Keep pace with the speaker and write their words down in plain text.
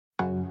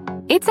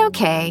It's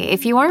okay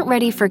if you aren't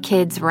ready for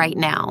kids right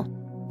now.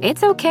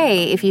 It's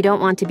okay if you don't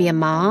want to be a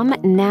mom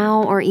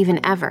now or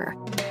even ever.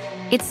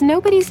 It's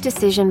nobody's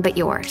decision but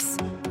yours.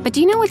 But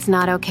do you know what's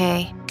not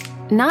okay?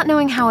 Not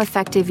knowing how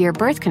effective your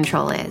birth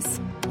control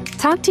is.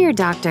 Talk to your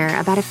doctor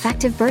about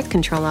effective birth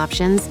control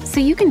options so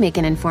you can make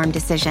an informed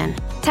decision.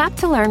 Tap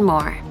to learn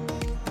more.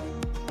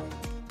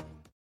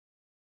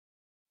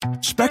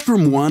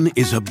 Spectrum One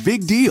is a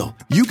big deal.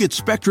 You get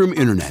Spectrum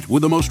Internet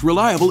with the most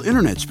reliable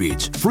internet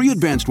speeds, free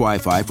advanced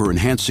Wi-Fi for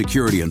enhanced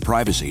security and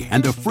privacy,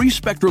 and a free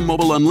Spectrum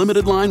Mobile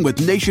Unlimited line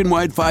with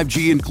nationwide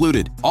 5G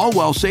included, all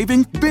while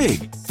saving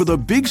big. For the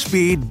big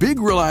speed, big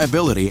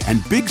reliability,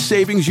 and big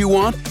savings you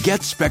want,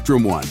 get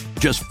Spectrum One.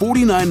 Just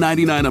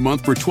 $49.99 a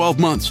month for 12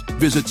 months.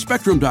 Visit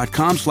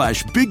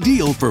spectrum.com/big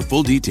deal for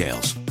full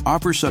details.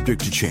 Offer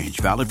subject to change.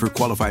 Valid for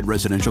qualified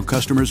residential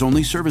customers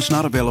only. Service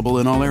not available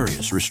in all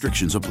areas.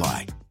 Restrictions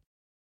apply.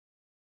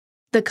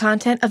 The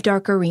content of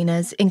Dark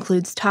Arenas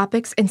includes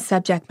topics and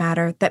subject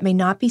matter that may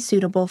not be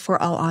suitable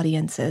for all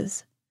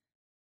audiences.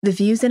 The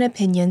views and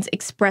opinions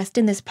expressed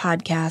in this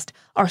podcast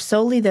are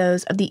solely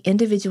those of the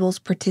individuals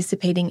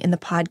participating in the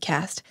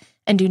podcast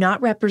and do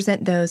not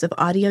represent those of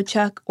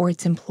AudioChuck or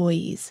its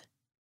employees.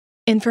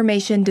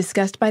 Information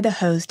discussed by the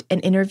host and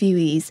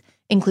interviewees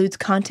includes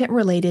content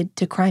related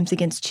to crimes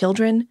against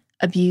children,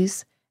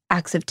 abuse,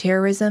 acts of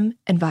terrorism,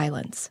 and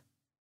violence.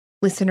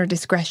 Listener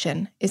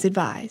discretion is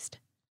advised.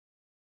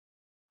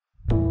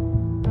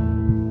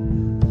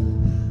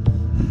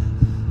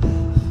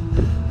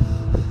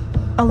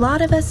 A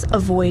lot of us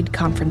avoid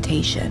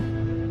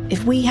confrontation.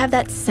 If we have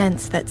that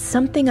sense that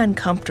something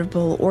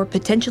uncomfortable or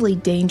potentially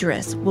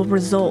dangerous will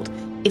result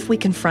if we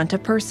confront a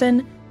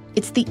person,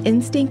 it's the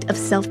instinct of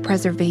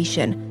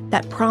self-preservation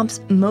that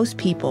prompts most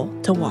people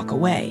to walk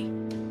away,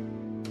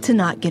 to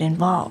not get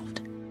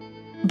involved.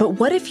 But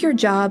what if your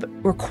job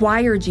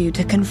required you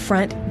to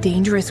confront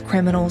dangerous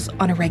criminals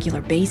on a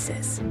regular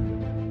basis?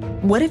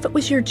 What if it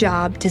was your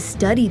job to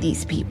study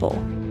these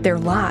people, their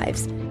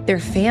lives, their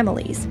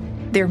families,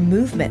 their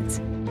movements,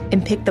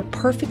 and pick the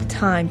perfect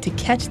time to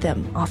catch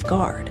them off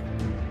guard?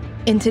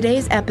 In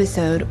today's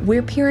episode,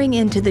 we're peering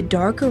into the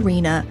dark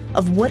arena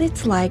of what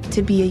it's like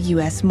to be a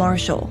U.S.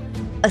 Marshal,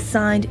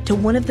 assigned to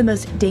one of the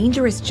most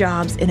dangerous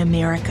jobs in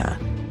America,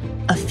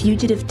 a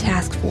fugitive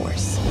task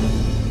force.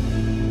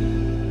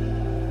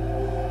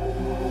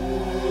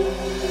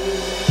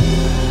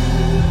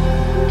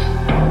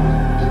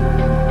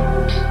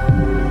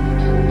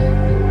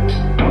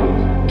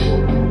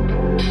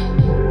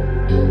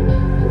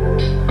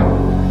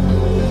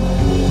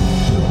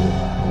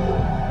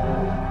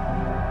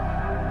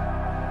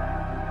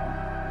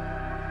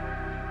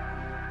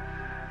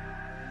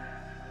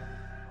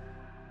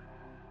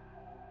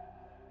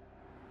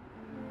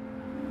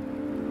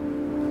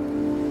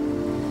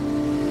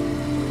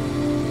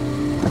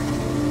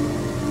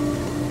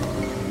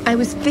 I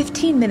was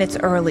 15 minutes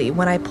early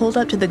when I pulled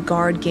up to the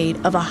guard gate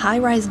of a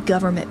high-rise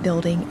government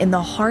building in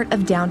the heart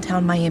of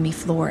downtown Miami,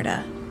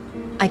 Florida.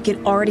 I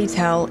could already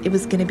tell it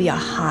was going to be a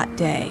hot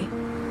day.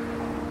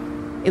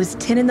 It was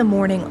 10 in the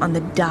morning on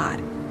the dot,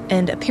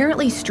 and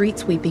apparently street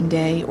sweeping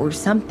day or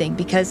something,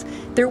 because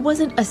there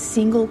wasn't a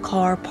single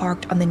car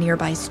parked on the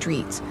nearby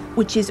streets,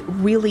 which is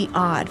really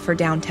odd for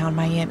downtown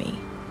Miami.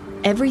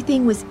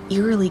 Everything was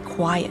eerily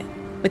quiet,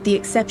 with the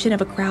exception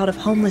of a crowd of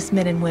homeless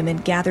men and women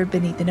gathered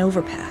beneath an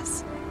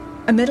overpass.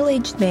 A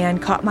middle-aged man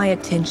caught my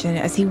attention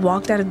as he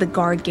walked out of the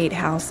guard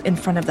gatehouse in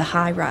front of the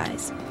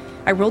high-rise.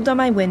 I rolled down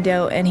my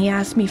window and he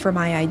asked me for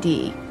my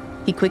ID.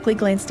 He quickly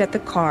glanced at the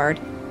card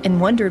and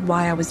wondered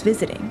why I was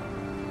visiting.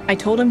 I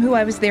told him who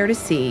I was there to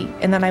see,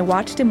 and then I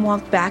watched him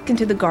walk back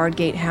into the guard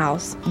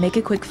gatehouse, make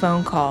a quick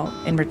phone call,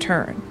 and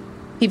return.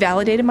 He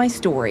validated my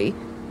story,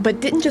 but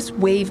didn't just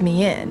wave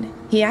me in.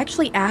 He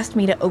actually asked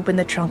me to open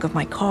the trunk of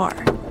my car.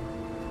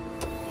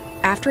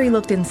 After he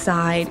looked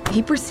inside,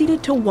 he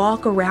proceeded to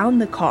walk around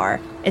the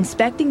car,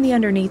 inspecting the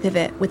underneath of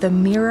it with a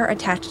mirror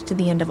attached to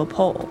the end of a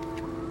pole.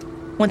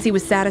 Once he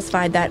was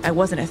satisfied that I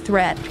wasn't a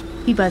threat,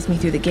 he buzzed me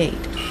through the gate.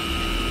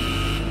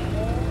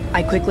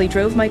 I quickly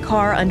drove my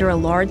car under a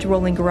large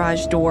rolling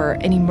garage door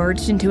and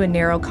emerged into a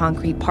narrow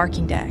concrete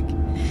parking deck.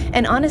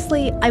 And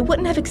honestly, I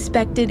wouldn't have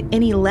expected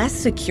any less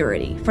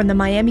security from the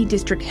Miami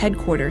District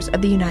headquarters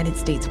of the United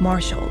States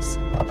Marshals.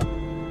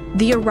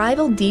 The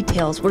arrival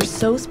details were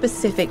so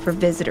specific for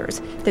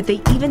visitors that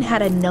they even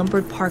had a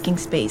numbered parking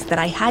space that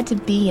I had to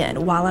be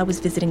in while I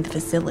was visiting the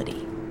facility.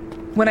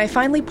 When I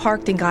finally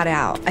parked and got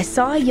out, I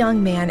saw a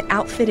young man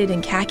outfitted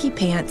in khaki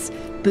pants,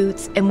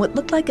 boots, and what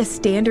looked like a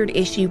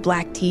standard-issue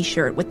black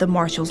t-shirt with the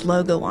Marshals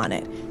logo on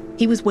it.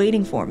 He was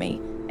waiting for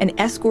me and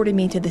escorted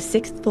me to the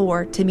 6th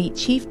floor to meet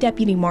Chief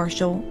Deputy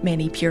Marshal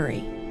Manny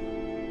Puri.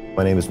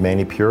 My name is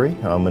Manny Puri.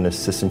 I'm an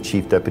Assistant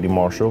Chief Deputy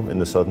Marshal in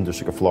the Southern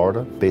District of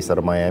Florida, based out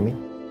of Miami.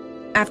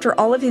 After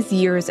all of his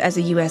years as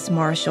a U.S.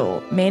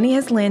 Marshal, Manny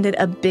has landed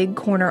a big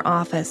corner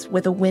office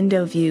with a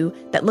window view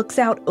that looks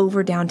out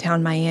over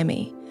downtown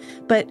Miami.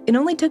 But it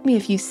only took me a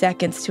few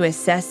seconds to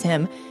assess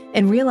him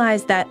and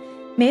realize that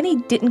Manny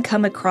didn't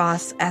come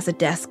across as a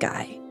desk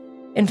guy.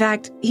 In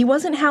fact, he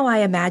wasn't how I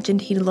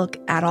imagined he'd look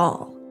at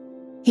all.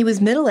 He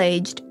was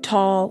middle-aged,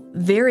 tall,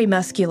 very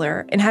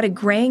muscular, and had a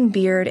graying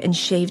beard and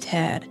shaved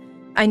head.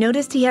 I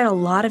noticed he had a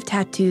lot of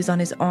tattoos on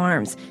his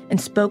arms and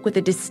spoke with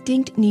a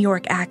distinct New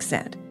York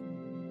accent.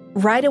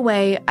 Right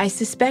away, I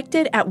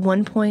suspected at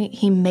one point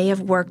he may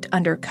have worked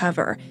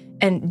undercover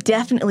and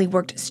definitely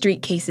worked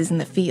street cases in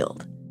the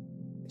field.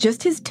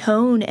 Just his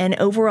tone and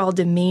overall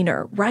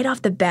demeanor right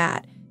off the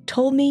bat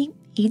told me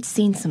he'd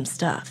seen some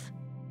stuff.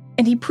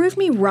 And he proved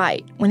me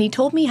right when he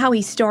told me how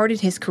he started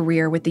his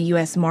career with the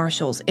U.S.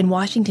 Marshals in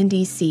Washington,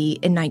 D.C.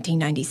 in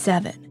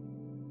 1997.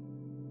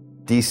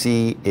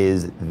 D.C.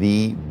 is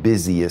the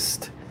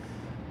busiest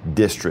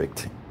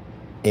district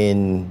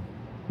in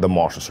the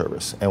Marshal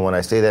Service. And when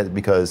I say that,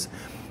 because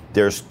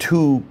there's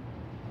two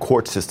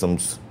court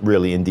systems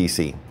really in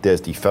D.C.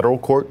 There's the federal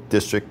court,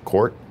 district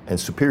court, and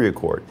superior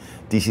court.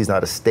 D.C. is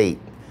not a state.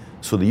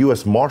 So the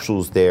U.S.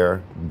 Marshals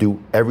there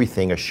do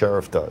everything a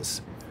sheriff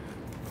does.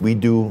 We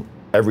do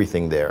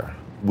everything there.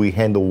 We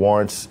handle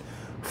warrants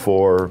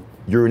for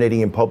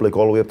urinating in public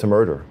all the way up to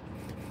murder.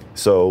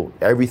 So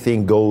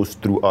everything goes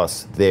through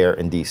us there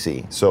in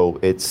D.C. So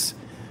it's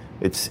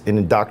an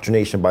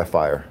indoctrination by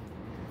fire.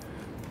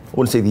 I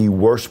wouldn't say the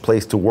worst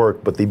place to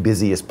work, but the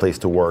busiest place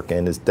to work.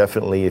 And it's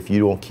definitely, if you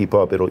don't keep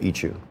up, it'll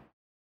eat you.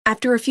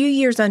 After a few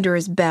years under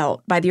his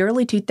belt, by the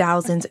early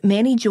 2000s,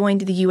 Manny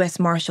joined the U.S.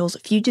 Marshals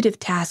Fugitive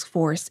Task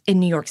Force in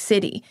New York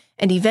City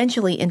and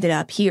eventually ended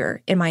up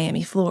here in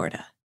Miami,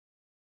 Florida.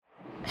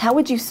 How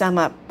would you sum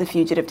up the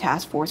Fugitive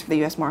Task Force for the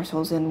U.S.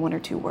 Marshals in one or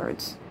two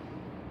words?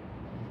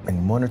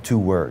 In one or two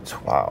words,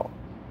 wow.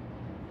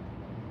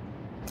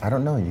 I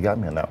don't know, you got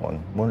me on that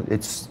one.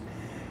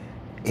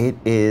 It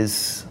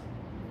is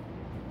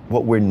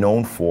what we're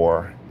known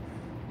for,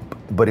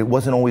 but it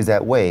wasn't always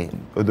that way.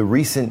 The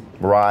recent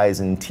rise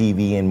in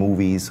TV and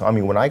movies, I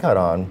mean, when I got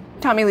on...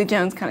 Tommy Lee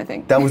Jones kind of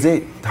thing. That was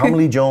it. Tommy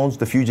Lee Jones,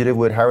 The Fugitive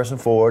with Harrison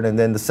Ford, and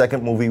then the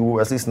second movie with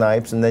Wesley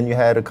Snipes, and then you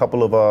had a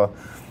couple of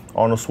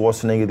Arnold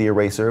Schwarzenegger, The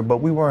Eraser, but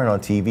we weren't on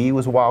TV. It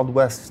was Wild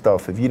West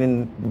stuff. If you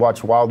didn't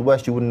watch Wild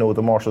West, you wouldn't know what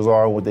the Marshals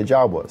are and what their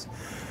job was.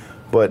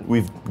 But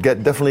we've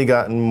definitely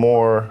gotten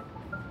more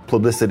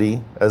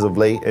publicity as of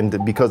late, and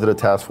because of the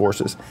task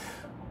forces,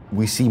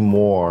 we see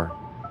more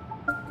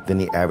than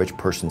the average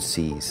person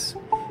sees.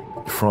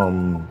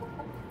 From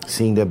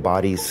seeing their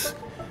bodies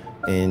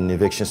in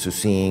evictions to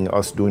seeing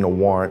us doing a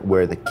warrant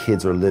where the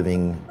kids are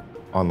living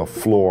on the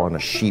floor on a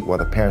sheet while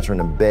the parents are in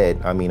the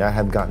bed. I mean, I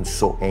have gotten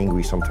so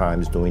angry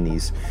sometimes doing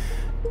these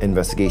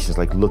investigations,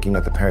 like looking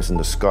at the parents in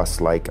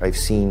disgust. Like, I've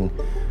seen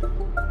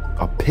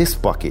a piss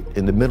bucket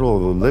in the middle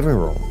of the living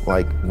room,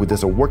 like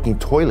there's a working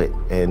toilet.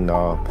 And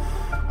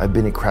I've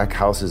been in crack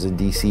houses in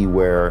DC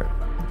where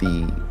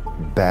the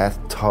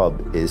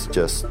bathtub is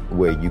just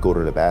where you go to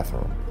the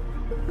bathroom.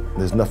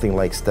 There's nothing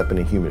like stepping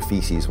in human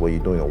feces while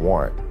you're doing a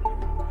warrant.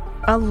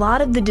 A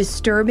lot of the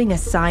disturbing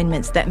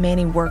assignments that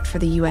Manny worked for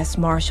the U.S.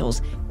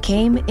 Marshals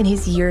came in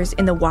his years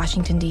in the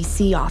Washington,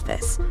 D.C.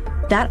 office.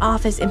 That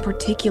office in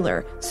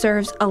particular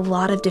serves a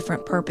lot of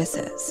different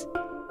purposes.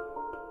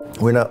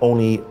 We're not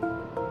only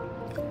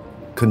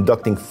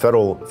conducting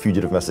federal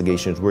fugitive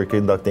investigations, we're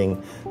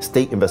conducting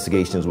state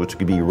investigations, which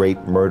could be rape,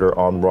 murder,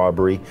 armed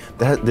robbery.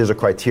 There's a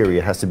criteria.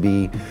 It has to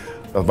be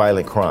a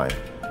violent crime.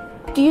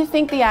 Do you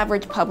think the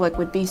average public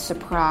would be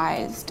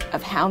surprised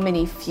of how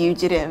many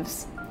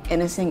fugitives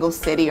in a single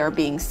city are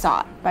being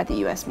sought by the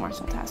U.S.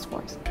 Marshal Task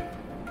Force?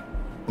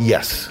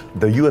 Yes.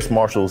 The U.S.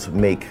 Marshals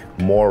make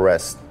more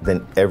arrests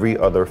than every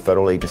other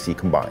federal agency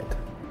combined.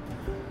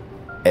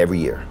 Every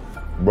year.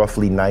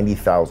 Roughly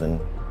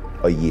 90,000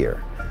 a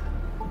year.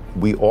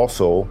 We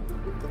also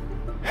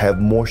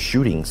have more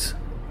shootings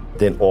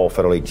than all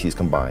federal agencies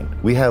combined.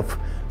 We have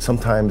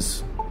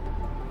sometimes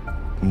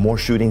more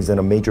shootings than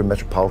a major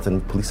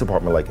metropolitan police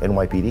department like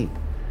NYPD,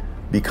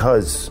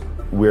 because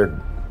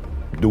we're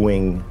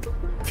doing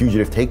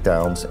fugitive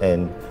takedowns.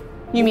 And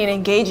you mean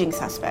engaging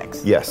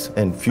suspects? Yes,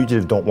 and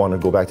fugitives don't want to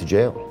go back to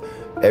jail.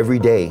 Every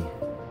day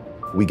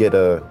we get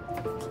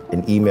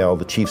an email,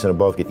 the chiefs and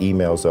above get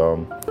emails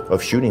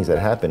of shootings that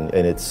happen,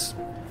 and it's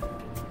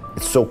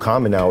so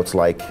common now, it's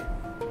like,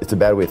 it's a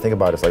bad way to think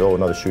about it. It's like, oh,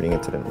 another shooting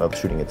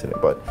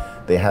incident,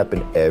 but they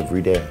happen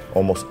every day,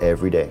 almost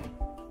every day.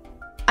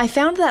 I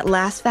found that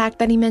last fact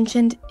that he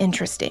mentioned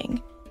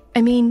interesting.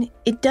 I mean,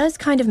 it does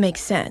kind of make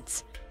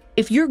sense.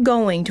 If you're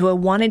going to a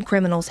wanted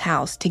criminal's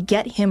house to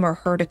get him or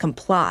her to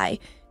comply,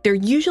 they're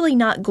usually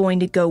not going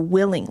to go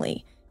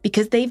willingly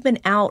because they've been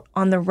out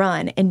on the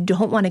run and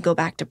don't want to go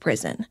back to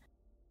prison.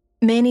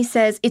 Manny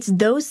says it's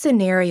those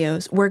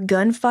scenarios where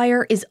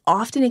gunfire is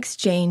often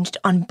exchanged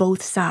on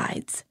both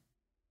sides.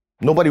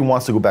 Nobody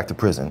wants to go back to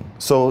prison.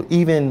 So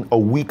even a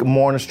week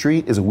more on the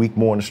street is a week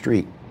more on the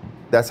street.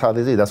 That's how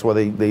they do. That's why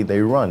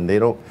they run. They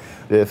don't.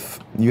 If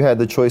you had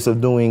the choice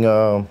of doing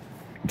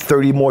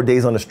 30 more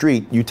days on the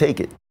street, you take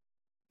it.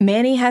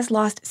 Manny has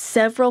lost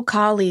several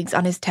colleagues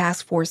on his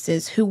task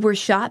forces who were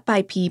shot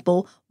by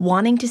people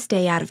wanting to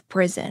stay out of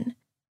prison.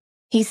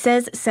 He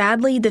says,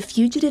 sadly, the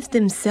fugitives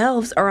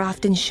themselves are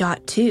often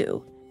shot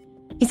too.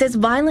 He says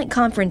violent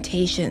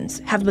confrontations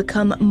have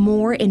become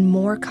more and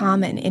more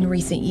common in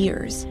recent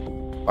years.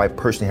 I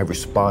personally have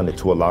responded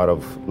to a lot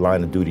of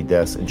line of duty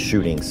deaths and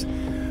shootings,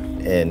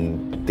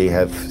 and they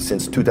have,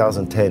 since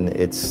 2010,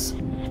 it's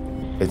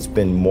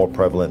been more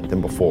prevalent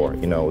than before.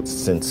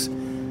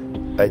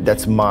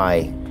 That's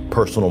my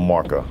personal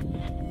marker.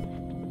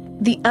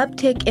 The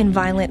uptick in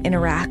violent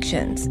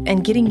interactions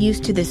and getting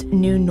used to this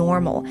new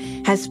normal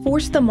has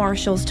forced the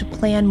Marshals to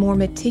plan more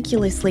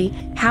meticulously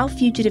how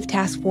fugitive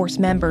task force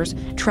members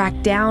track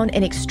down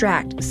and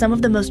extract some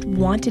of the most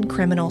wanted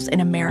criminals in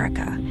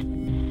America.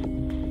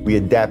 We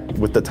adapt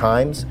with the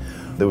times.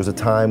 There was a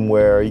time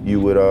where you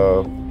would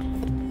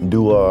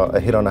do a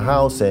hit on a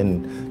house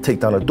and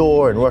take down a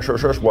door and rush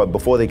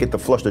before they get to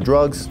flush the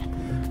drugs.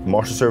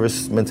 Marshal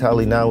Service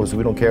mentality now is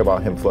we don't care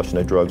about him flushing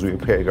the drugs. We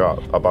care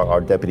about our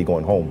deputy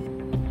going home.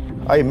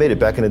 I admit it,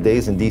 back in the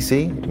days in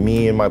D.C.,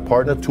 me and my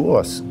partner, two of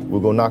us,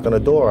 we'll go knock on the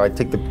door. I'd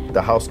take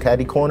the house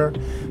caddy corner,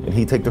 and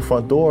he'd take the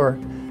front door,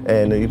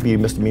 and it'd be a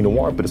misdemeanor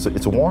warrant, but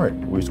it's a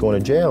warrant. We're just going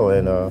to jail,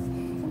 and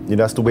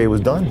that's the way it was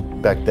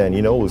done back then.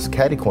 It was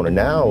caddy corner.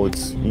 Now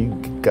it's, you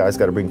guys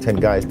got to bring 10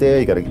 guys there.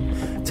 You got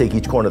to take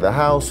each corner of the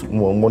house.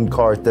 One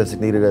car is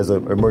designated as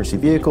an emergency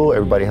vehicle.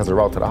 Everybody has a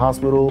route to the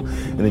hospital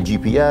and the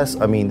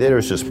GPS. I mean,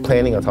 there's just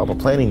planning on top of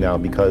planning now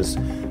because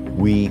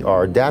we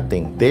are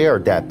adapting. They are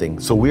adapting,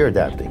 so we're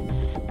adapting.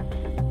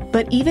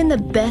 But even the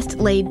best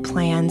laid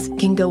plans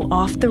can go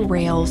off the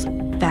rails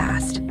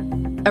fast.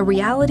 A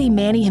reality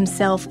Manny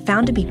himself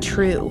found to be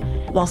true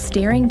while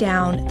staring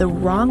down the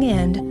wrong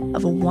end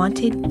of a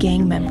wanted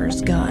gang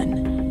member's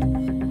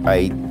gun.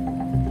 I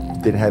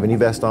didn't have any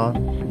vest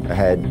on. I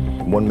had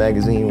one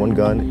magazine, one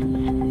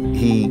gun.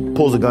 He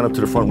pulls the gun up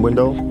to the front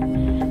window,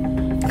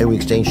 and we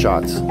exchange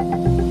shots.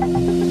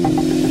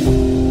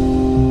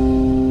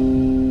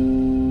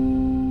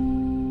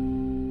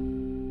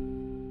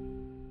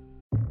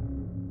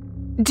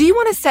 Do you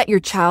want to set your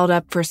child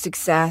up for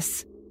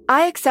success?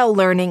 IXL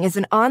Learning is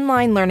an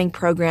online learning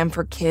program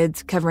for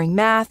kids covering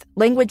math,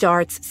 language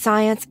arts,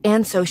 science,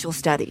 and social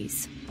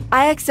studies.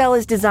 IXL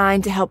is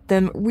designed to help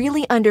them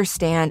really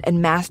understand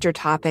and master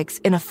topics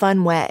in a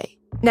fun way.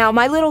 Now,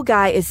 my little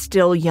guy is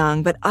still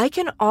young, but I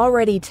can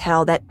already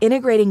tell that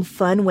integrating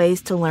fun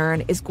ways to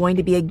learn is going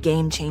to be a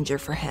game changer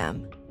for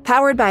him.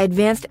 Powered by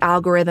advanced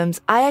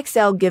algorithms,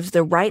 IXL gives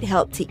the right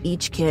help to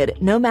each kid,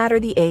 no matter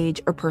the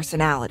age or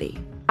personality.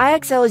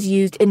 IXL is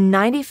used in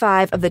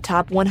 95 of the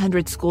top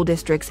 100 school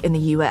districts in the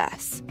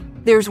U.S.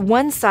 There's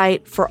one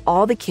site for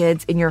all the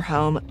kids in your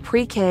home,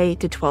 pre-K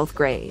to 12th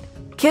grade.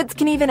 Kids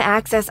can even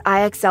access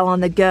IXL on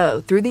the go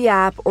through the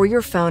app or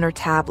your phone or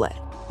tablet.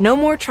 No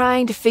more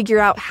trying to figure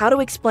out how to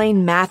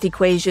explain math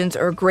equations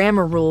or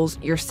grammar rules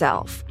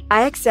yourself.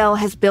 IXL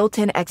has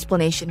built-in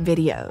explanation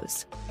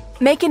videos.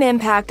 Make an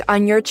impact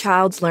on your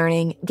child's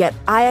learning. Get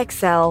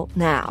IXL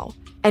now.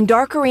 And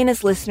Dark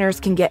Arenas listeners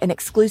can get an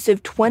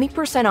exclusive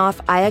 20% off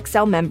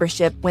IXL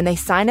membership when they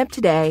sign up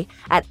today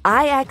at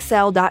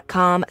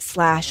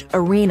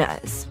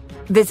IXL.com/arenas.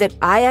 Visit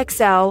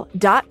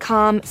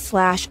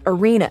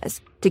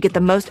IXL.com/arenas to get the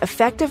most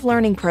effective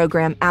learning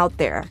program out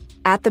there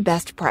at the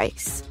best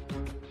price.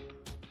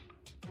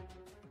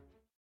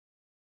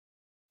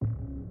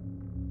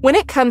 When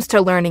it comes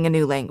to learning a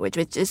new language,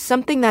 which is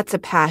something that's a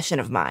passion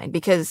of mine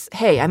because,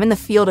 hey, I'm in the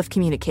field of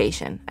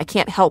communication. I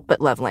can't help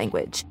but love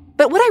language.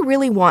 But what I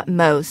really want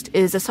most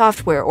is a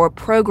software or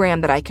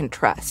program that I can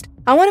trust.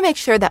 I want to make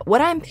sure that what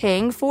I'm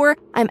paying for,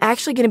 I'm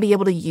actually going to be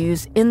able to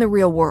use in the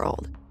real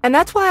world. And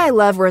that's why I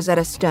love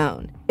Rosetta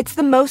Stone. It's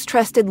the most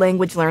trusted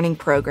language learning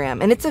program,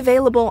 and it's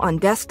available on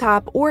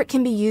desktop or it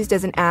can be used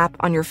as an app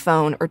on your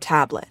phone or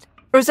tablet.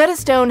 Rosetta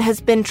Stone has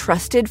been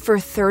trusted for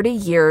 30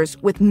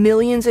 years with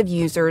millions of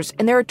users,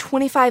 and there are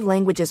 25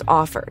 languages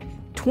offered.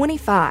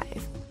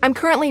 25. I'm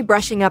currently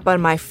brushing up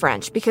on my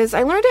French because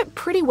I learned it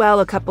pretty well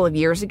a couple of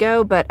years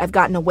ago, but I've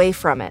gotten away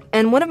from it.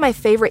 And one of my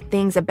favorite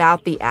things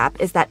about the app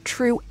is that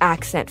true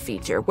accent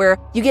feature where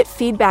you get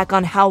feedback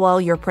on how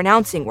well you're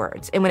pronouncing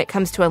words. And when it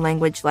comes to a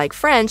language like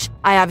French,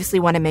 I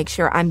obviously want to make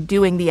sure I'm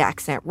doing the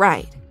accent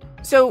right.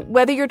 So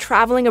whether you're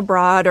traveling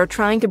abroad or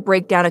trying to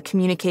break down a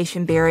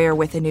communication barrier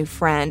with a new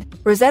friend,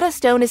 Rosetta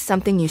Stone is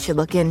something you should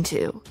look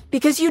into.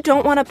 Because you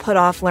don't want to put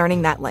off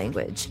learning that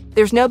language.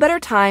 There's no better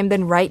time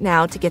than right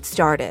now to get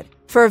started.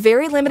 For a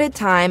very limited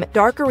time,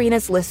 Dark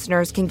Arenas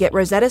listeners can get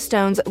Rosetta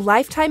Stone's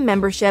lifetime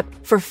membership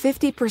for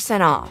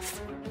 50%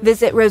 off.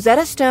 Visit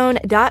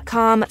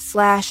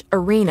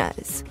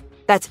rosettastone.com/arenas.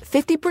 That's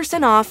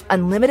 50% off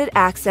unlimited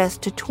access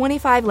to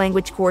 25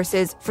 language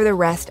courses for the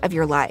rest of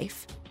your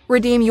life.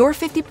 Redeem your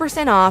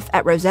 50% off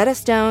at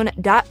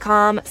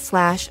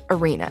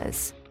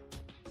rosettastone.com/arenas.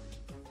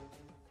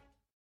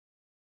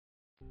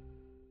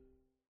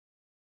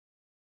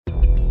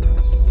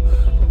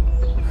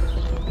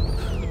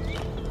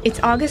 It's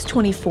August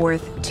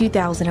 24th,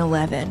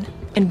 2011.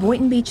 In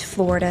Boynton Beach,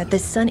 Florida, the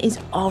sun is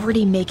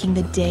already making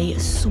the day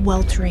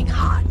sweltering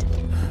hot.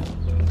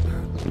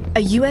 A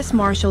U.S.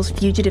 Marshals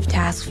fugitive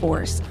task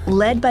force,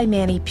 led by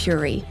Manny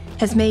Puri,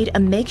 has made a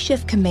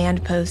makeshift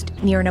command post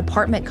near an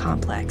apartment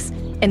complex,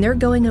 and they're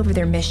going over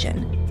their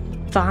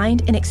mission: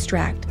 find and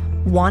extract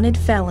wanted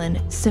felon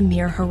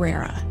Samir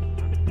Herrera.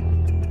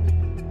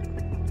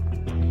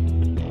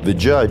 The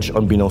judge,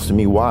 unbeknownst to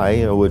me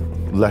why,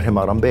 would let him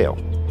out on bail.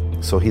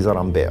 So he's out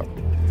on bail.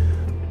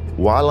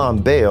 While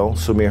on bail,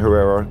 Samir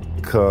Herrera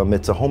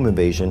commits a home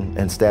invasion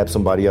and stabs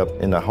somebody up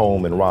in a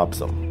home and robs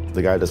them.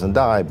 The guy doesn't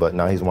die, but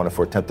now he's wanted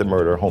for attempted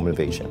murder, home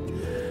invasion.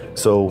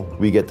 So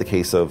we get the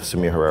case of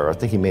Samir Herrera. I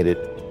think he made it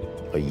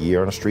a year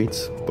on the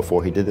streets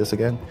before he did this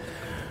again.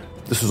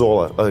 This was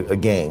all a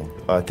gang.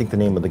 I think the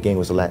name of the gang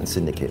was the Latin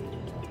Syndicate.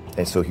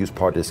 And so he was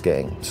part of this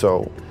gang.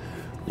 So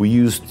we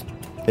used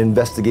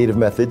investigative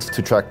methods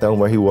to track down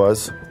where he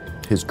was.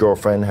 His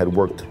girlfriend had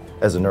worked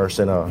as a nurse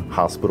in a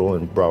hospital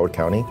in Broward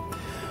County,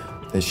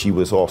 and she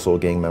was also a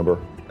gang member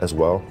as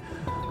well.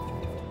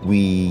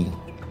 We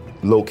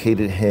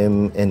located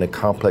him in a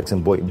complex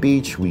in Boynton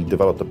Beach. We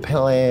developed a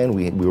plan.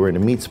 We were in a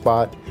meet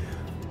spot.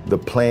 The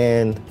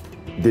plan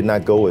did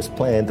not go as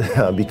planned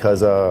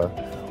because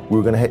we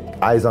were gonna hit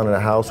eyes on in the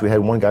house. We had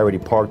one guy already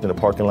parked in the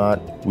parking lot.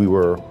 We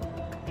were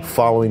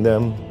following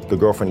them. The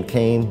girlfriend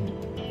came.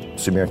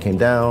 Samir came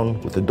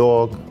down with the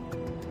dog.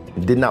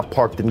 Did not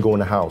park, didn't go in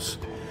the house.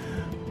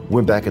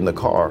 Went back in the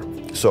car.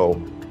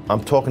 So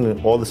I'm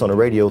talking all this on the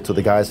radio to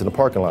the guys in the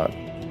parking lot,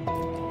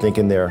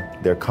 thinking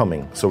they're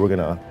coming. So we're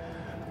gonna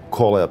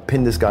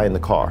pin this guy in the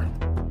car.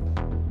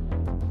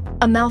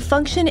 A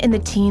malfunction in the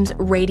team's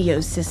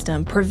radio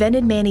system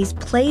prevented Manny's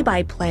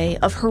play-by-play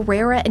of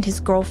Herrera and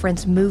his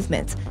girlfriend's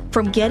movements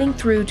from getting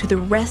through to the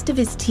rest of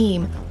his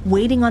team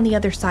waiting on the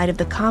other side of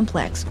the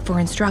complex for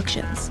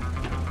instructions.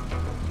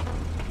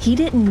 He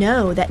didn't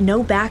know that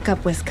no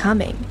backup was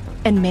coming,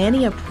 and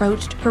Manny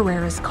approached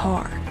Herrera's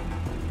car.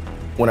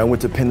 When I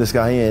went to pin this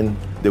guy in,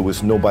 there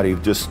was nobody,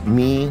 just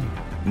me,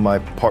 my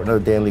partner,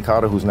 Dan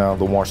Licata, who's now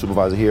the warrant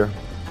supervisor here,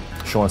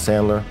 Sean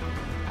Sandler,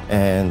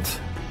 and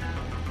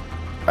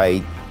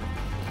I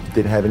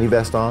didn't have any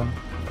vest on.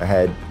 I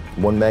had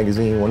one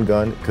magazine, one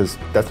gun, because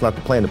that's not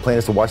the plan. The plan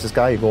is to watch this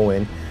guy go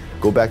in,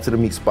 go back to the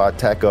meet spot,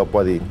 tack up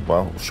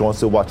while Sean's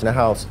still watching the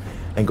house,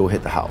 and go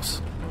hit the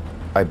house.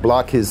 I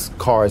block his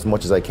car as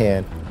much as I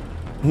can.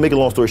 Make a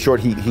long story short,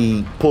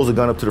 he pulls a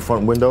gun up to the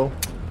front window,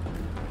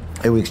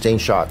 and we exchange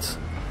shots.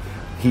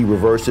 He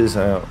reverses.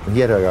 He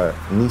had a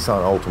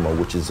Nissan Altima,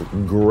 which is a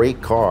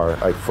great car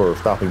for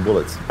stopping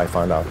bullets, I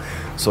found out.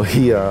 So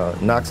he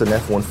knocks an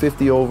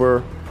F-150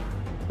 over,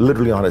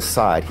 literally on his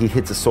side. He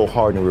hits it so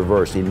hard in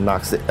reverse, he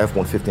knocks the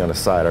F-150 on his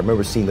side. I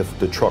remember seeing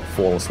the truck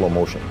fall in slow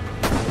motion.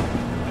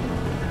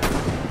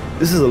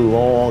 This is a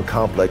long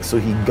complex, so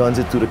he guns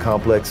it through the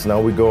complex. Now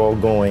we go all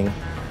going.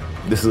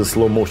 This is a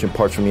slow motion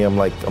part for me. I'm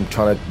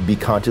trying to be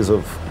conscious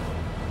of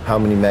how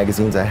many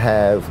magazines I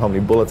have, how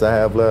many bullets I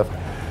have left.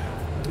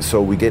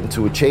 So we get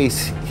into a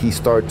chase. He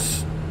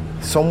starts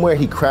somewhere.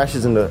 He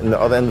crashes in the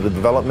other end of the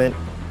development.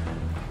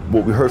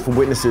 What we heard from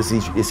witnesses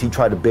is he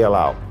tried to bail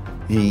out.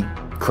 He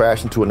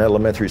crashed into an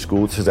elementary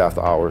school. This is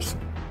after hours.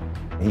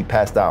 He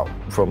passed out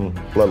from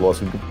blood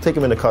loss. We take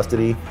him into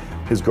custody.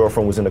 His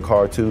girlfriend was in the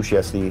car too. She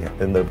actually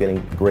ended up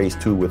getting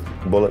grazed too with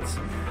bullets.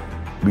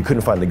 We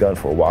couldn't find the gun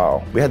for a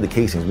while. We had the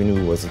casings, we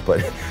knew it was,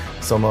 but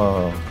some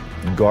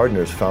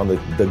gardeners found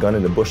the gun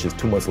in the bushes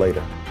 2 months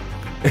later.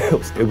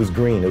 It was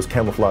green, it was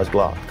camouflage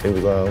Glock.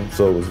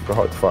 So it was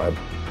hard to find.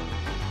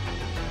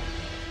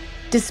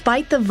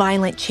 Despite the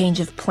violent change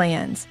of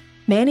plans,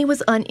 Manny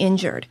was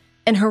uninjured,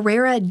 and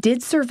Herrera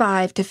did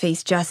survive to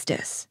face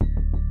justice.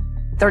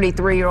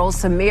 33-year-old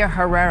Samir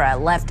Herrera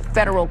left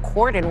federal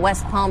court in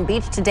West Palm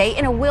Beach today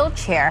in a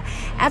wheelchair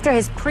after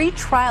his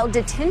pre-trial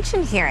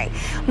detention hearing.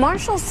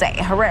 Marshals say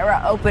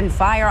Herrera opened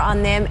fire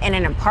on them in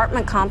an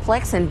apartment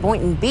complex in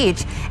Boynton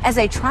Beach as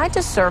they tried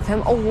to serve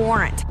him a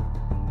warrant.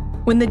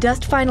 When the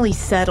dust finally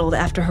settled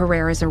after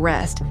Herrera's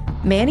arrest,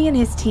 Manny and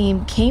his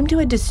team came to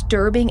a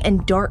disturbing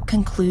and dark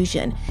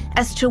conclusion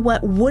as to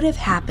what would have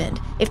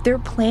happened if their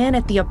plan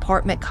at the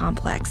apartment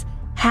complex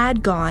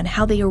had gone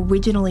how they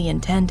originally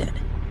intended.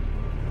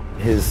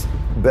 His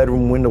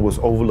bedroom window was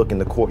overlooking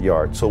the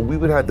courtyard, so we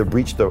would have to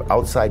breach the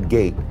outside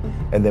gate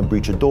and then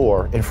breach a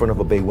door in front of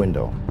a bay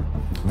window.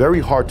 Very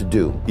hard to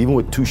do, even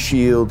with 2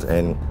 shields.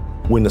 And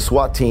when the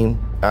SWAT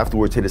team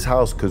afterwards hit his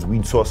house, because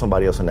we saw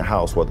somebody else in the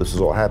house while this was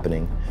all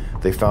happening,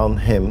 they found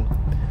him,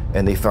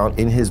 and they found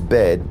in his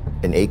bed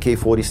an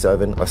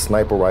AK-47, a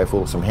sniper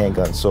rifle, some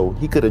handguns. So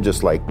he could have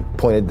just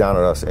pointed down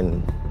at us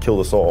and killed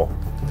us all,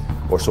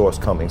 or saw us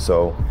coming.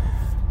 So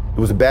it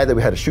was bad that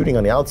we had a shooting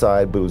on the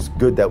outside, but it was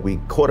good that we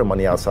caught him on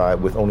the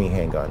outside with only a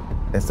handgun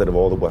instead of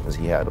all the weapons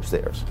he had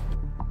upstairs.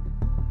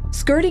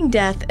 Skirting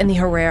death in the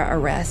Herrera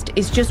arrest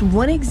is just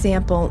one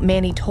example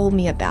Manny told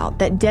me about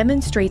that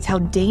demonstrates how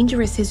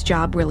dangerous his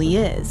job really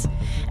is.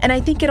 And I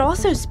think it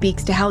also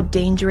speaks to how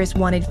dangerous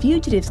wanted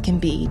fugitives can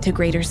be to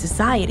greater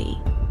society.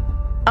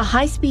 A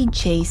high-speed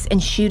chase and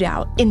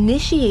shootout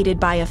initiated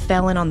by a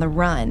felon on the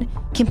run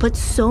can put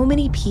so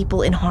many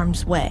people in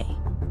harm's way.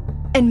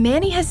 And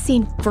Manny has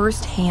seen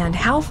firsthand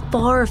how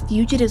far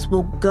fugitives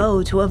will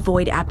go to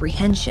avoid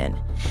apprehension.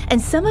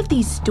 And some of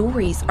these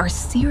stories are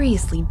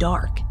seriously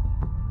dark.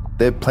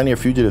 There are plenty of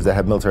fugitives that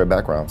have military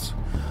backgrounds.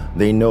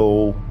 They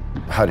know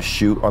how to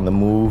shoot on the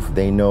move.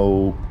 They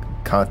know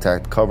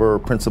contact cover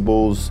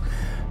principles.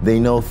 They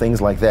know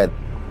things like that.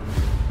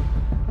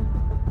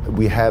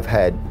 We have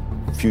had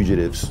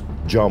fugitives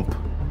jump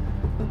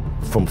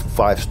from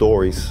 5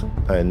 stories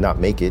and not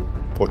make it,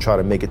 or try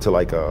to make it to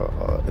like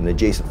an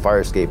adjacent fire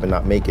escape and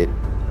not make it.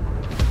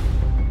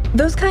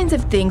 Those kinds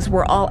of things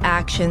were all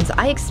actions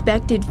I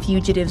expected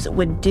fugitives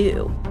would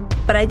do,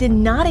 but I did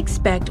not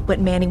expect what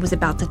Manny was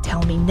about to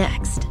tell me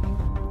next.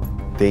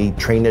 They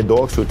train their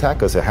dogs to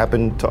attack us. It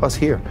happened to us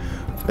here.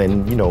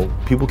 And,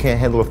 people can't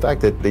handle the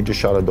fact that they just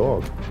shot a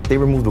dog. They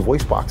remove the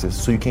voice boxes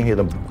so you can't hear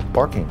them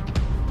barking.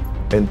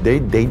 And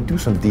they do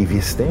some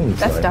devious things.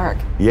 That's dark.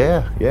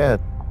 Yeah.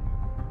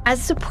 As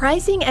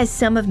surprising as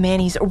some of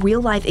Manny's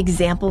real-life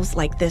examples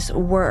like this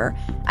were,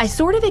 I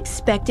sort of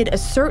expected a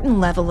certain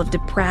level of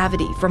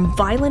depravity from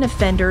violent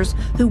offenders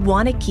who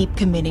want to keep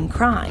committing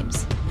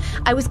crimes.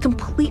 I was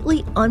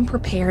completely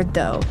unprepared,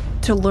 though,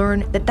 to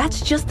learn that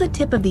that's just the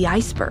tip of the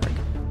iceberg.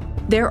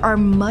 There are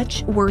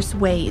much worse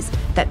ways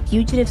that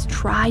fugitives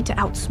try to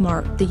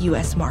outsmart the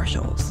U.S.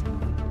 Marshals.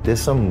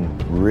 There's some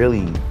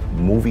really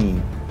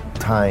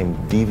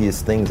movie-time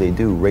devious things they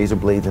do, razor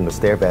blades in the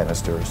stair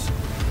banisters.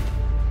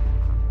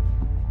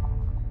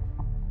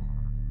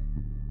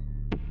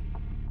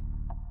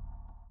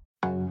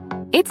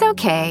 It's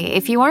okay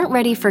if you aren't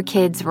ready for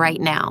kids right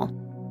now.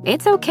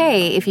 It's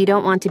okay if you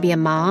don't want to be a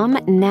mom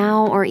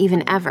now or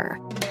even ever.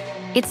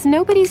 It's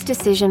nobody's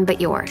decision but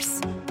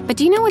yours. But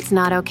do you know what's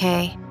not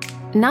okay?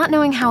 Not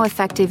knowing how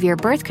effective your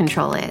birth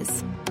control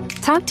is.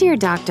 Talk to your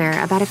doctor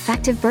about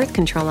effective birth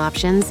control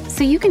options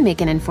so you can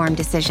make an informed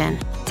decision.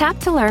 Tap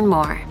to learn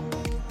more.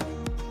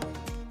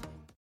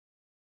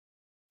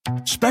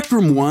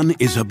 Spectrum One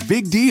is a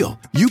big deal.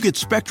 You get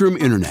Spectrum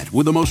Internet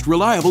with the most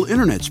reliable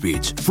internet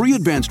speeds, free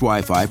advanced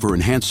Wi-Fi for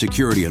enhanced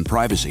security and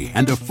privacy,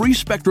 and a free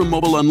Spectrum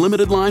Mobile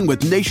Unlimited line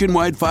with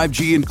nationwide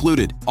 5G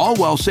included, all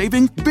while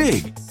saving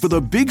big. For the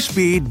big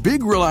speed,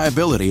 big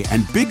reliability,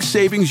 and big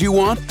savings you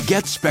want,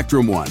 get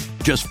Spectrum One.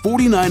 Just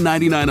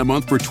 $49.99 a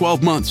month for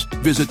 12 months.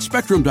 Visit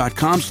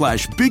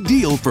spectrum.com/big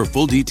deal for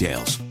full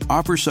details.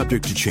 Offer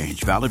subject to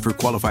change. Valid for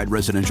qualified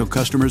residential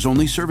customers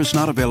only. Service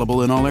not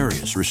available in all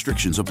areas.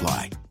 Restrictions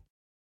apply.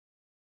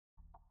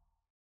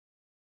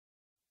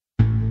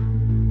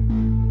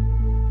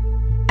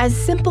 As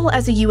simple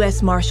as a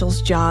U.S.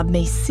 Marshal's job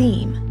may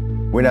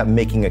seem, We're not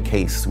making a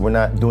case. We're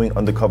not doing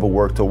undercover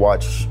work to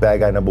watch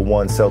bad guy number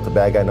 1 sell to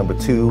bad guy number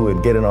 2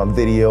 and get it on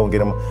video and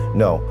get him.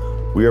 No,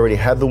 we already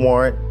have the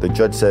warrant. The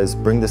judge says,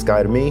 bring this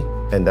guy to me,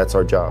 and that's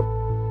our job.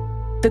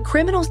 the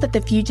criminals that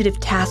the fugitive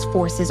task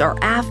forces are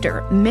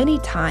after many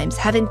times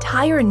have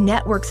entire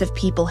networks of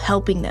people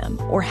helping them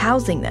or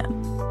housing them.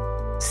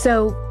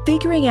 So,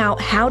 figuring out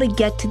how to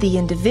get to the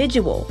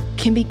individual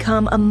can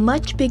become a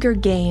much bigger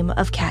game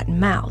of cat and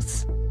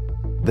mouse.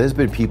 There's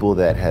been people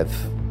that have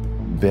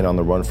been on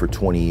the run for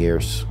 20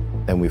 years,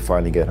 and we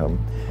finally get them.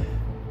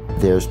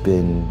 There's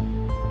been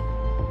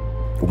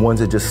ones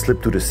that just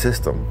slipped through the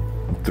system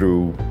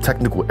through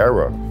technical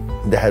error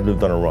that had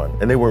lived on a run,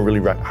 and they weren't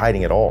really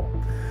hiding at all.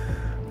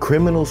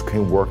 Criminals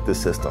can work the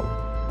system.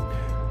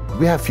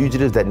 We have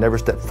fugitives that never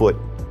stepped foot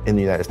in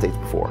the United States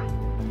before.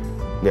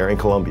 They're in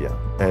Colombia,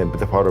 and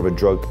they're part of a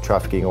drug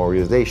trafficking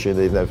organization.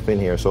 They've never been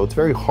here, so it's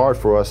very hard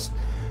for us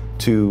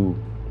to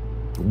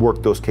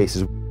work those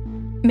cases.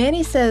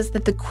 Manny says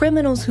that the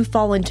criminals who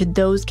fall into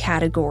those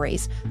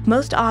categories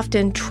most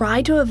often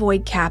try to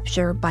avoid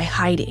capture by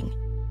hiding.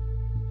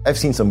 I've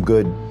seen some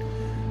good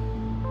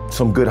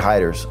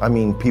hiders. I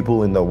mean,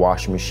 people in the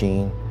washing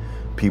machine,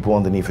 people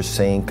underneath a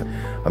sink.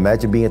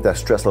 Imagine being at that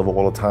stress level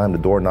all the time. The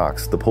door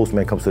knocks, the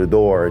postman comes to the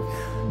door,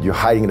 you're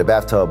hiding in the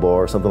bathtub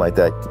or something like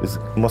that.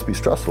 It must be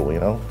stressful, you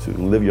know, to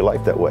live your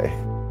life that way.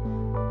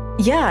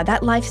 Yeah,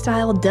 that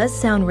lifestyle does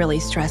sound really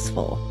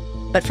stressful.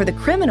 But for the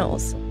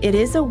criminals, it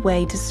is a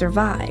way to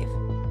survive.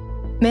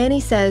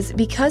 Manny says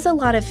because a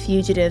lot of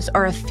fugitives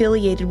are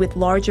affiliated with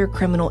larger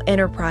criminal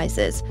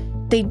enterprises,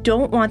 they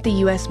don't want the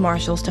U.S.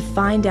 Marshals to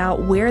find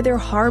out where they're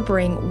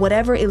harboring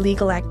whatever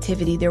illegal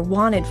activity they're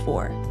wanted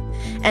for.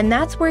 And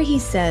that's where he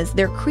says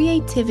their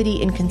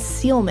creativity in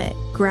concealment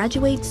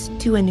graduates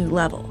to a new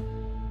level.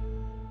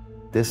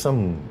 There's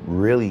some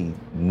really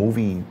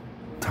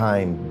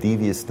movie-time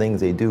devious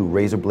things they do,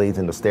 razor blades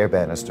in the stair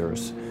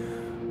banisters,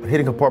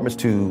 hidden compartments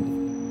to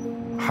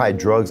hide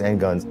drugs and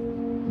guns.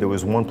 There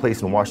was one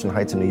place in Washington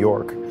Heights in New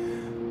York.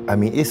 I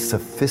mean, it's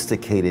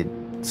sophisticated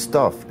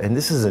stuff, and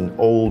this is an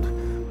old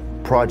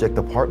project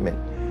apartment.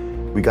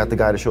 We got the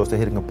guy to show us the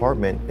hidden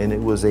compartment, and it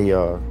was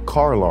a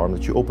car alarm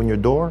that you open your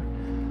door,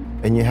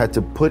 and you had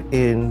to put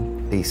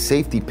in a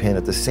safety pin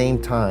at the same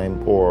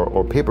time,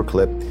 or paper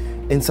clip,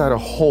 inside a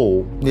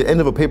hole. The end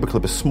of a paper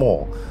clip is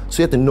small,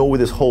 so you have to know where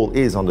this hole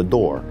is on the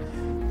door.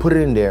 Put it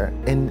in there,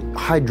 and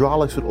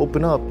hydraulics would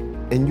open up,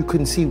 and you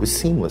couldn't see. It was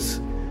seamless.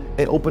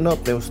 It opened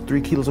up, there was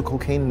 3 kilos of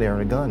cocaine in there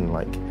and a gun.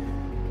 Like,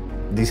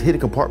 these hidden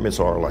compartments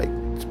are like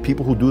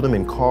people who do them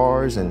in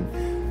cars, and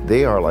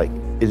they are like,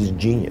 it is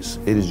genius.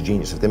 It is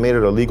genius. If they made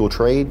it a legal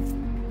trade,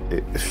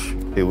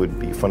 it would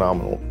be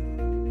phenomenal.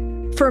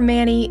 For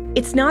Manny,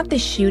 it's not the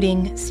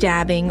shooting,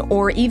 stabbing,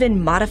 or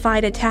even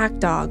modified attack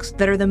dogs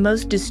that are the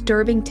most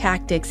disturbing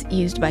tactics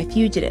used by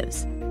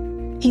fugitives.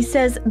 He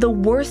says the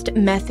worst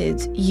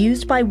methods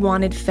used by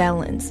wanted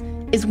felons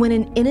is when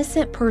an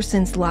innocent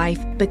person's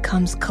life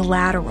becomes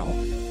collateral,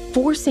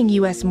 forcing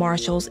U.S.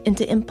 Marshals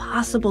into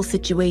impossible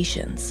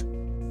situations.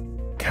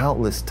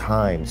 Countless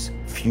times,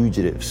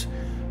 fugitives,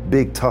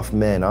 big tough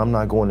men, I'm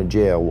not going to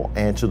jail, will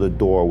answer the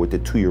door with a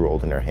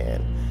 2-year-old in their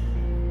hand.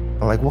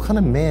 I'm like, what kind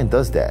of man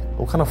does that?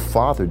 What kind of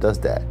father does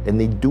that? And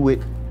they do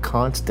it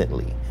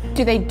constantly.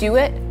 Do they do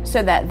it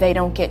so that they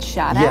don't get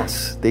shot at?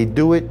 Yes, they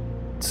do it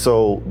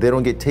so they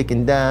don't get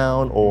taken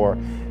down, or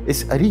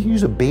how do you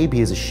use a baby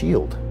as a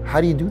shield?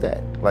 How do you do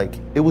that? Like,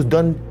 it was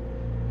done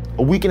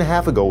a week and a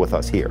half ago with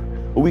us here.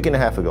 A week and a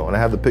half ago, and I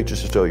have the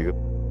pictures to show you.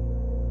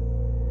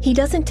 He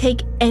doesn't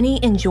take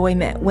any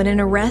enjoyment when an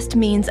arrest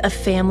means a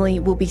family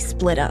will be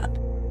split up.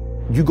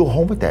 You go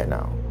home with that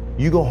now.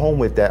 You go home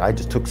with that, I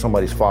just took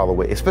somebody's father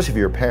away, especially if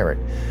you're a parent.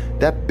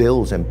 That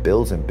builds and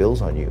builds and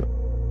builds on you.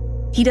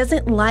 He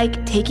doesn't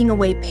like taking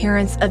away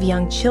parents of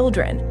young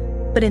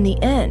children, but in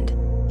the end,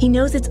 he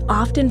knows it's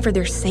often for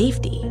their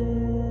safety.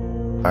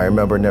 I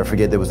remember, never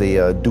forget, there was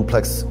a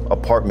duplex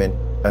apartment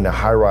in a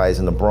high-rise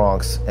in the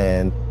Bronx,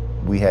 and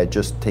we had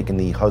just taken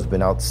the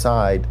husband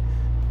outside,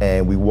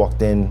 and we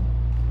walked in.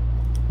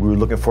 We were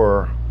looking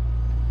for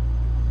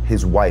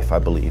his wife, I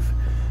believe,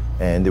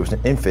 and there was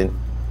an infant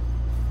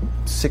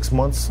 6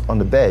 months on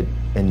the bed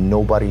and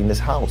nobody in this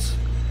house.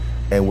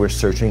 And we're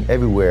searching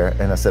everywhere.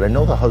 And I said, I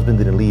know the husband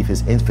didn't leave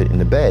his infant in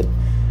the bed.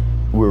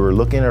 We were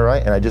looking, all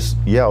right, and I just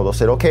yelled. I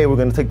said, okay, we're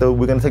gonna take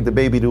the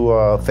baby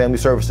to family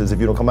services if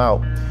you don't come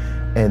out.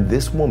 And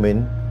this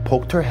woman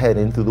poked her head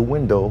in through the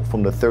window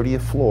from the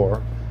 30th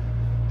floor.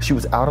 She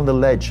was out on the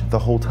ledge the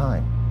whole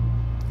time.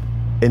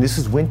 And this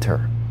is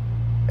winter.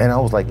 And I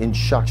was like in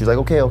shock. She's like,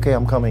 okay,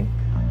 I'm coming.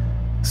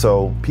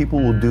 So people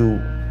will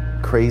do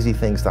crazy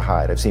things to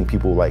hide. I've seen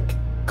people like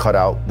cut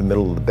out the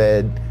middle of the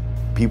bed.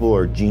 People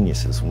are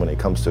geniuses when it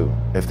comes to,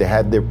 if they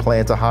had their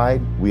plan to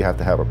hide, we have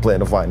to have a plan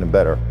to find them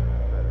better.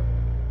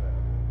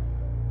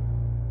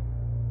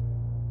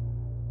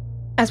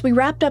 As we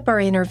wrapped up our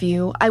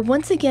interview, I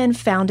once again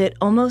found it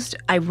almost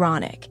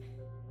ironic.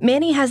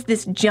 Manny has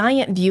this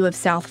giant view of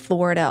South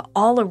Florida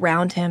all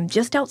around him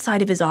just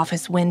outside of his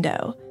office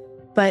window.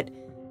 But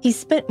he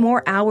spent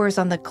more hours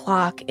on the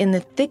clock in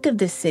the thick of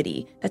the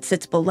city that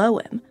sits below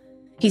him.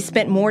 He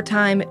spent more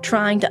time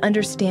trying to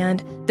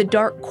understand the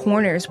dark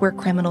corners where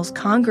criminals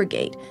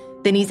congregate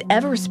than he's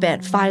ever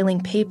spent filing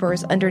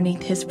papers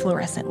underneath his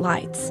fluorescent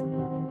lights.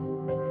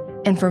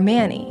 And for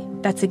Manny,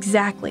 that's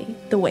exactly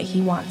the way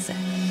he wants it.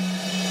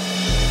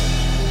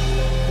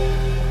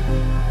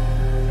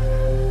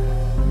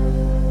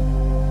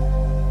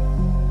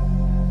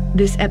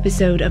 This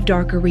episode of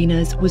Dark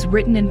Arenas was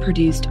written and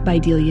produced by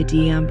Delia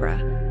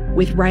D'Ambra,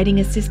 with writing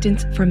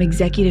assistance from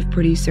executive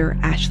producer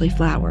Ashley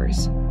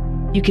Flowers.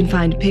 You can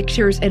find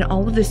pictures and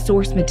all of the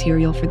source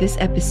material for this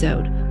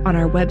episode on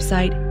our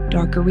website,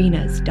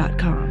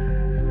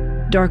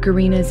 darkarenas.com. Dark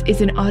Arenas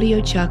is an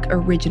Audio Chuck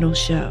original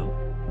show.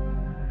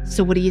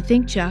 So what do you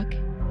think, Chuck?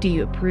 Do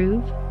you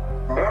approve?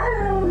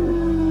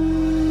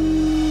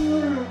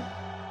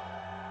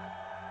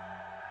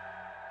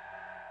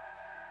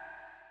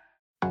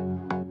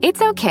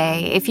 It's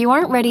okay if you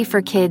aren't ready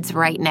for kids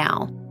right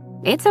now.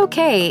 It's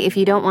okay if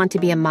you don't want to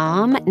be a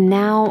mom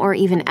now or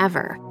even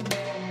ever.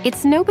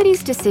 It's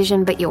nobody's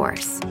decision but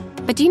yours.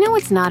 But do you know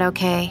what's not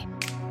okay?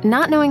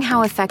 Not knowing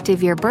how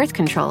effective your birth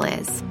control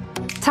is.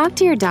 Talk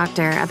to your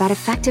doctor about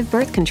effective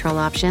birth control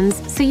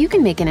options so you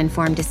can make an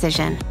informed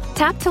decision.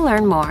 Tap to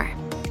learn more.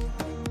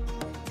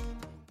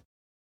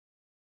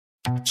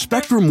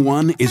 Spectrum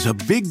One is a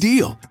big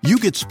deal. You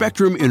get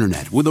Spectrum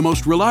Internet with the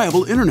most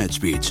reliable internet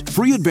speeds,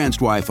 free advanced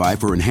Wi-Fi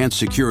for enhanced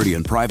security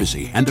and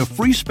privacy, and a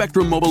free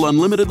Spectrum Mobile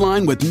Unlimited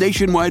line with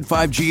nationwide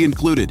 5G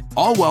included,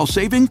 all while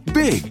saving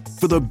big.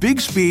 For the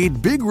big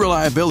speed, big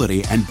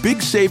reliability, and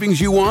big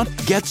savings you want,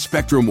 get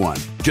Spectrum One.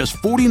 Just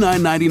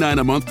 $49.99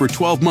 a month for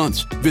 12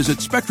 months. Visit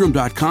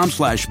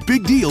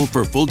spectrum.com/big deal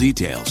for full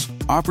details.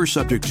 Offer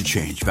subject to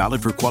change.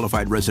 Valid for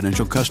qualified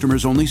residential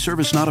customers only.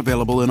 Service not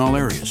available in all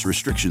areas.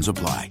 Restrictions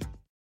apply.